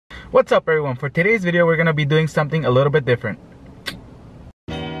What's up everyone? For today's video we're gonna be doing something a little bit different.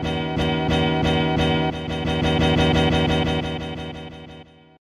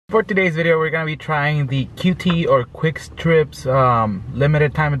 For today's video we're gonna be trying the QT or QuikTrip's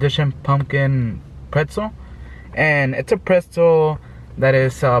limited time edition pumpkin pretzel. And it's a pretzel that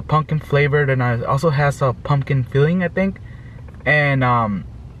is pumpkin flavored, and it also has a pumpkin filling, I think. And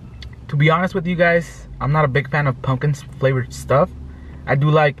to be honest with you guys, I'm not a big fan of pumpkin flavored stuff. I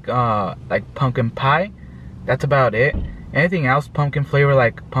do like pumpkin pie. That's about it. Anything else pumpkin flavor,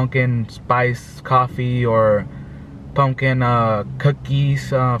 like pumpkin spice coffee or pumpkin cookies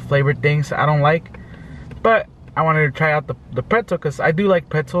flavored things, I don't like. But I wanted to try out the pretzel because I do like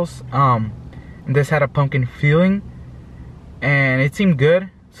pretzels. And this had a pumpkin filling and it seemed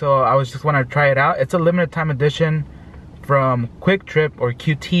good, so I was just wanted to try it out. It's a limited time edition from QuikTrip or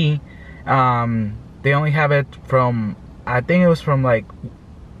QT. They only have it from, I think it was from like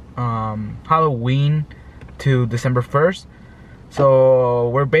Halloween to December 1st. So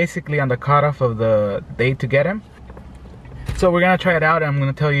we're basically on the cutoff of the date to get him. So we're gonna try it out and I'm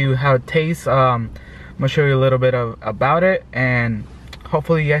gonna tell you how it tastes. I'm gonna show you a little bit about it and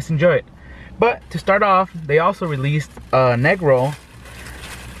hopefully you guys enjoy it. But to start off, they also released an egg roll.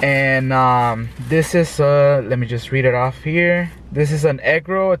 And this is, let me just read it off here. This is an egg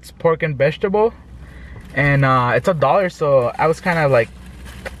roll. It's pork and vegetable. And it's $1, so I was kind of like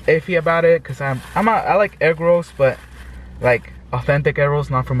iffy about it because I like egg rolls, but like authentic egg rolls,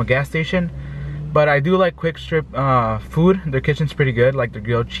 not from a gas station. But I do like QuikTrip food. Their kitchen's pretty good, like their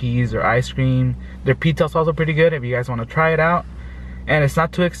grilled cheese, their ice cream, their pizza's also pretty good if you guys want to try it out. And it's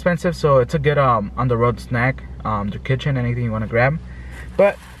not too expensive, so it's a good on the road snack. Their kitchen, anything you want to grab.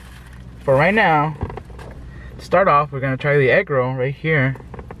 But for right now, to start off, we're gonna try the egg roll right here.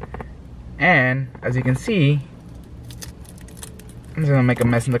 And as you can see, I'm just gonna make a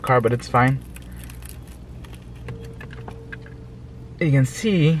mess in the car, but it's fine. You can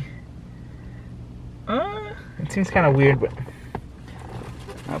see, it seems kind of weird, but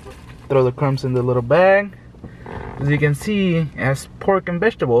I'll throw the crumbs in the little bag. As you can see, it has pork and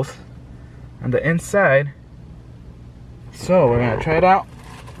vegetables on the inside. So we're gonna try it out.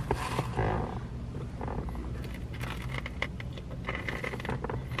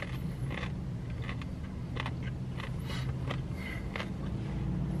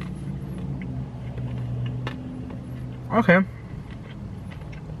 Okay.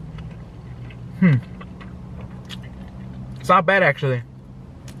 It's not bad actually.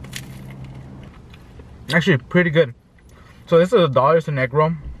 Actually pretty good. So this is $1. It's an egg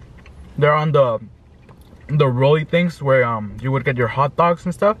roll. They're on the rolly things where you would get your hot dogs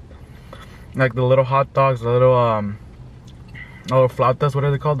and stuff. Like the little hot dogs, the little flautas, what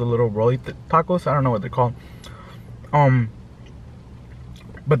are they called? The little rolly tacos? I don't know what they're called.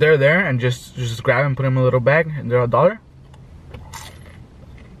 But they're there, and just grab and put them in a little bag, and they're $1.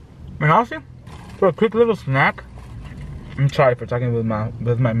 And honestly, for a quick little snack, I'm sorry for talking with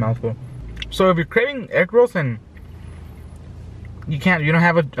my mouth full. So if you're craving egg rolls and you don't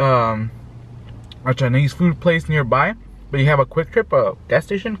have a Chinese food place nearby, but you have a QuikTrip, a gas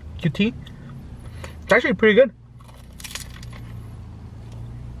station, QT, it's actually pretty good.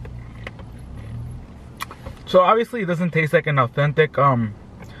 So obviously it doesn't taste like an authentic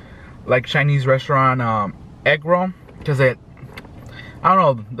like Chinese restaurant egg roll, because I don't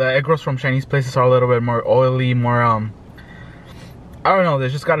know, the egg rolls from Chinese places are a little bit more oily, more I don't know, they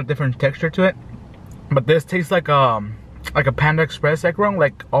just got a different texture to it. But this tastes like a Panda Express egg roll,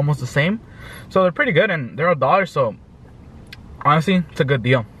 like almost the same. So they're pretty good, and they're $1, so honestly it's a good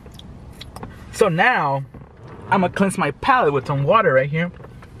deal. So now I'm gonna cleanse my palate with some water right here,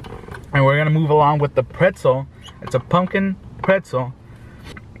 and we're gonna move along with the pretzel. It's a pumpkin pretzel.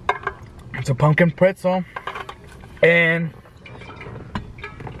 It's a pumpkin pretzel, and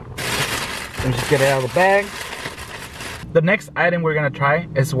let me just get it out of the bag. The next item we're gonna try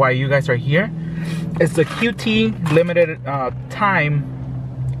is why you guys are here. It's the QT limited time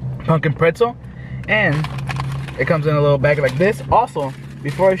pumpkin pretzel, and it comes in a little bag like this. Also,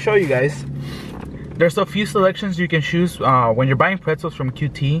 before I show you guys, there's a few selections you can choose when you're buying pretzels from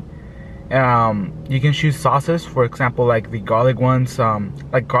QT. You can choose sauces, for example, like the garlic ones,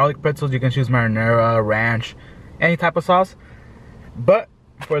 like garlic pretzels, you can choose marinara, ranch, any type of sauce. But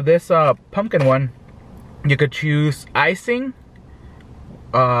for this pumpkin one, you could choose icing,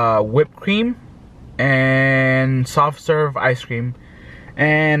 whipped cream, and soft serve ice cream.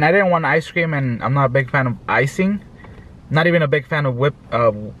 And I didn't want ice cream, and I'm not a big fan of icing. Not even a big fan of whipped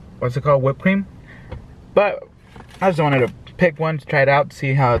cream. But I just wanted to pick one to try it out, to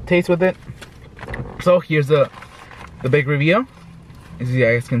see how it tastes with it. So here's the big reveal. as you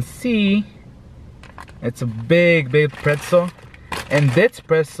guys can see, it's a big pretzel. And this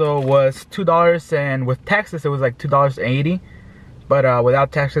pretzel was $2, and with taxes it was like $2.80, but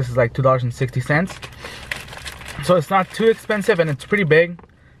without taxes it's like $2.60. So it's not too expensive, and it's pretty big,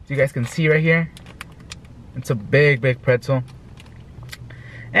 as you guys can see right here. It's a big pretzel,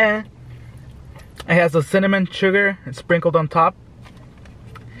 and it has the cinnamon sugar sprinkled on top.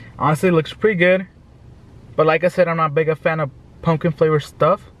 Honestly, it looks pretty good, but like I said, I'm not big a fan of pumpkin flavored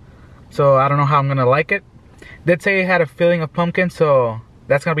stuff, so I don't know how I'm gonna like it. Did say it had a filling of pumpkin, so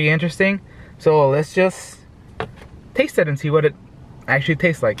that's gonna be interesting. So let's just taste it and see what it actually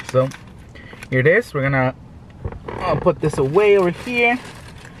tastes like. So here it is. We're gonna put this away over here.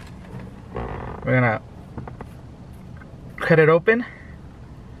 We're gonna cut it open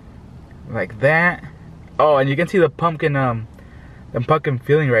like that. Oh, and you can see the pumpkin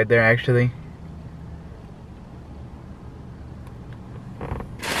filling right there actually.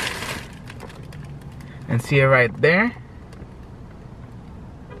 And see it right there.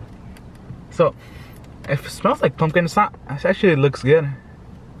 So it smells like pumpkin. It's not. It actually looks good.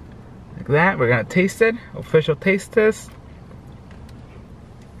 Like that. We're gonna taste it. Official taste test.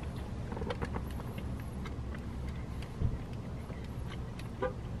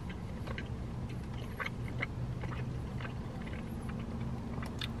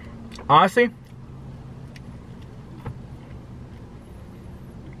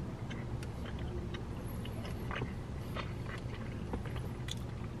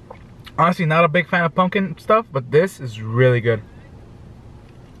 Honestly, not a big fan of pumpkin stuff, but this is really good.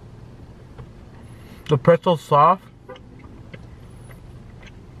 The pretzel's soft.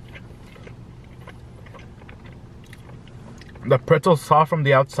 The pretzel's soft from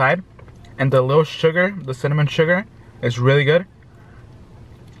the outside, and the little sugar, the cinnamon sugar, is really good.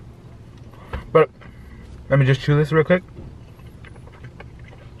 But let me just chew this real quick.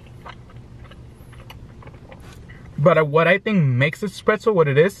 But what I think makes this pretzel what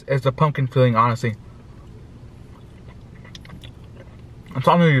it is the pumpkin filling, honestly. It's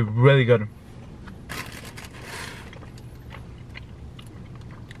honestly really good.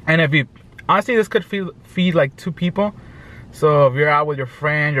 And if you, honestly, this could feed like 2 people. So if you're out with your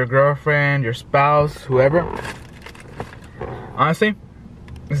friend, your girlfriend, your spouse, whoever. Honestly,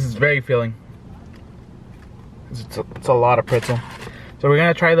 this is very filling. It's a lot of pretzel. So we're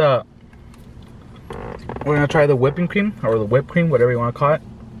gonna try the whipping cream, or the whipped cream, whatever you want to call it.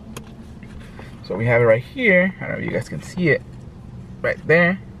 So we have it right here. I don't know if you guys can see it right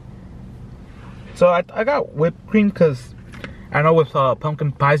there. So I got whipped cream because I know with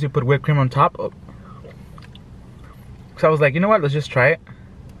pumpkin pies you put whipped cream on top. So I was like, you know what, let's just try it.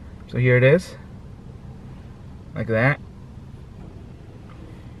 So here it is, like that.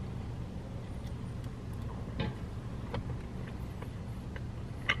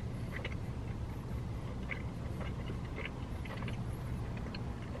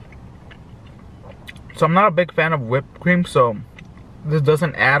 So I'm not a big fan of whipped cream, so this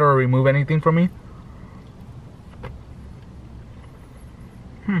doesn't add or remove anything for me.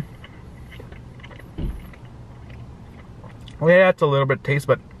 Well, yeah, it's a little bit taste,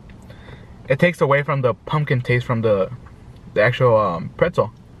 but it takes away from the pumpkin taste from the actual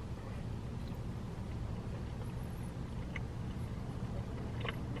pretzel.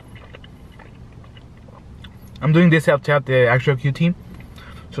 I'm doing this outside the actual QT.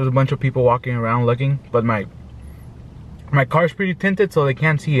 So there's a bunch of people walking around looking, but my car's pretty tinted, so they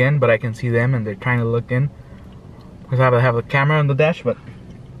can't see in, but I can see them, and they're trying to look in because I have the camera on the dash. But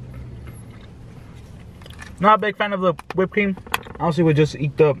not a big fan of the whipped cream. Honestly, we just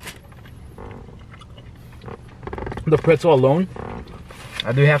eat the pretzel alone.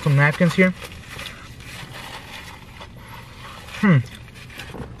 I do have some napkins here.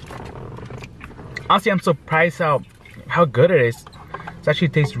 Honestly, I'm surprised how good it is. It actually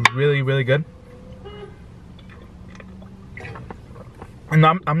tastes really, really good. And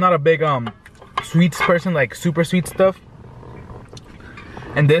I'm not a big sweets person, like super sweet stuff.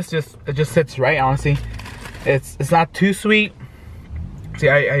 And this it just sits right, honestly. It's not too sweet. See,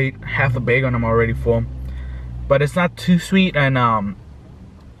 I ate half a bag and I'm already full. But it's not too sweet, and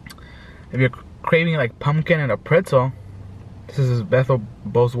if you're craving like pumpkin and a pretzel, this is best of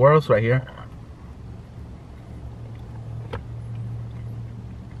both worlds right here.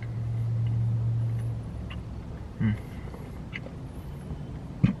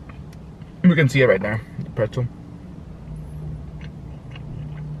 You can see it right there, the pretzel.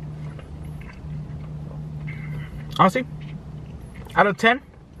 Honestly, out of 10,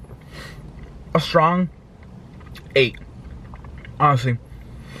 a strong 8. Honestly,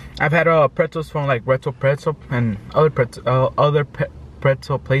 I've had pretzels from like Pretzel and other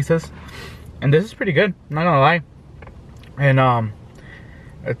pretzel places, and this is pretty good, I'm not gonna lie. And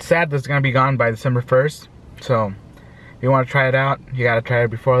it's sad that it's gonna be gone by December 1st, so if you want to try it out, you gotta try it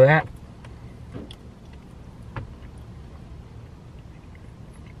before that.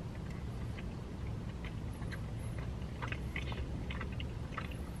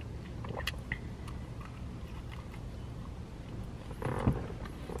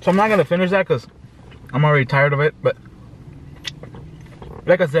 So I'm not gonna finish that because I'm already tired of it, but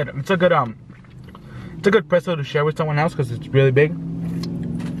like I said, it's a good pretzel to share with someone else because it's really big.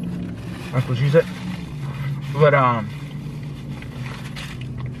 That's what she said. But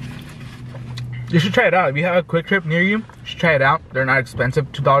you should try it out. If you have a Quick Trip near you should try it out. They're not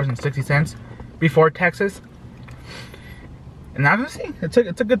expensive, $2.60 before taxes. And honestly, it's a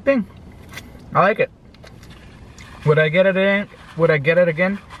good thing. I like it. Would I get it in? Would I get it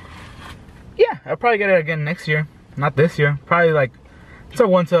again? Yeah, I'll probably get it again next year. Not this year. Probably like it's a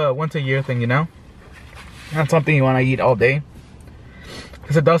once a year thing, you know. Not something you want to eat all day.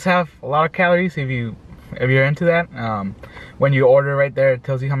 Because it does have a lot of calories if you're into that. When you order right there, it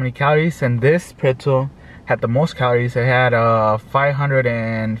tells you how many calories. And this pretzel had the most calories. It had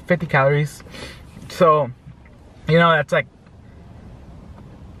 550 calories. So, you know, that's like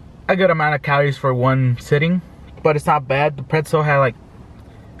a good amount of calories for one sitting. But it's not bad. The pretzel had like,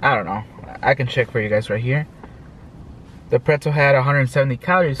 I don't know, I can check for you guys right here. The pretzel had 170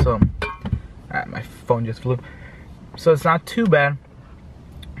 calories, so my phone just flew. So it's not too bad.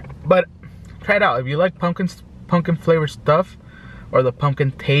 But try it out if you like pumpkin flavored stuff, or the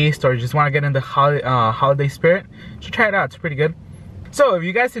pumpkin taste, or you just want to get in the holiday spirit. You should try it out. It's pretty good. So if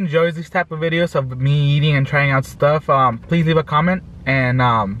you guys enjoy these type of videos of me eating and trying out stuff, please leave a comment, and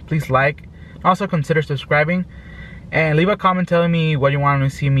please like. Also consider subscribing. And leave a comment telling me what you want to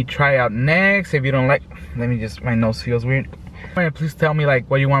see me try out next. If you don't like, my nose feels weird. Please tell me like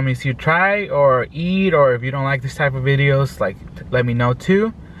what you want me to see you try or eat, or if you don't like this type of videos, like let me know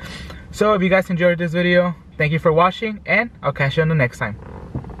too. So if you guys enjoyed this video, thank you for watching, and I'll catch you on the next time.